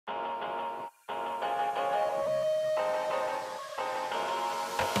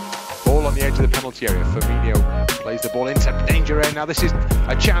on the edge of the penalty area. Firmino plays the ball into danger area. Now this is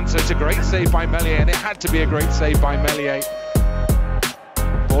a chance. It's a great save by Meslier, and it had to be a great save by Meslier.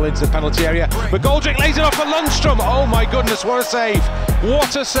 Ball into the penalty area. McGoldrick lays it off for Lundstrom. Oh my goodness, what a save.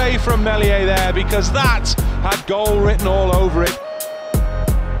 What a save from Meslier there, because that had goal written all over it.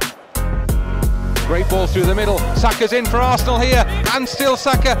 Great ball through the middle. Saka's in for Arsenal here, and still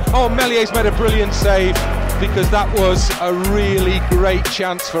Saka. Oh, Meslier's made a brilliant save, because that was a really great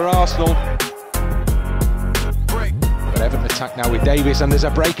chance for Arsenal. But Everton attack now with Davis, and there's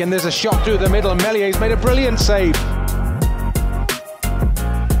a break and there's a shot through the middle, and Meslier's made a brilliant save.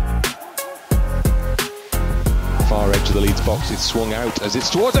 Far edge of the Leeds box, it's swung out as it's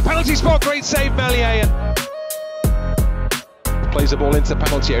towards the penalty spot. Great save, Meslier. Plays the ball into the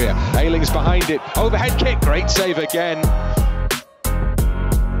penalty area. Ayling's behind it. Overhead kick. Great save again.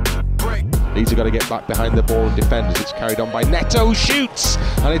 Leeds have got to get back behind the ball and defend as it's carried on by Neto. Shoots!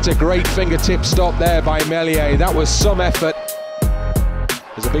 And it's a great fingertip stop there by Meslier. That was some effort.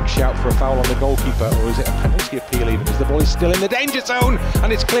 There's a big shout for a foul on the goalkeeper, or is it a penalty appeal even, as the ball is still in the danger zone,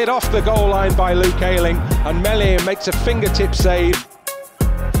 and it's cleared off the goal line by Luke Ayling, and Meslier makes a fingertip save.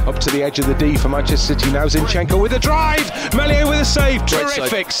 Up to the edge of the D for Manchester City now. Zinchenko with a drive. Meslier with a save.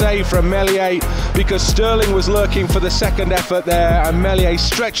 Terrific save from Meslier, because Sterling was lurking for the second effort there, and Meslier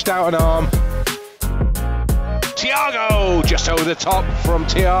stretched out an arm. Thiago just over the top from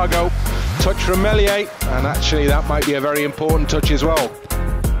Thiago. Touch from Meslier, and actually that might be a very important touch as well,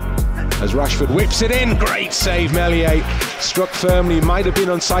 as Rashford whips it in. Great save, Meslier. Struck firmly, might have been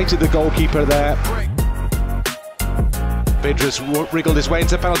unsighted, the goalkeeper there. Vidra's wriggled his way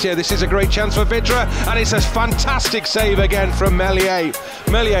into the penalty area. This is a great chance for Vidra, and it's a fantastic save again from Meslier.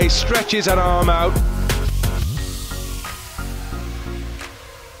 Meslier stretches an arm out.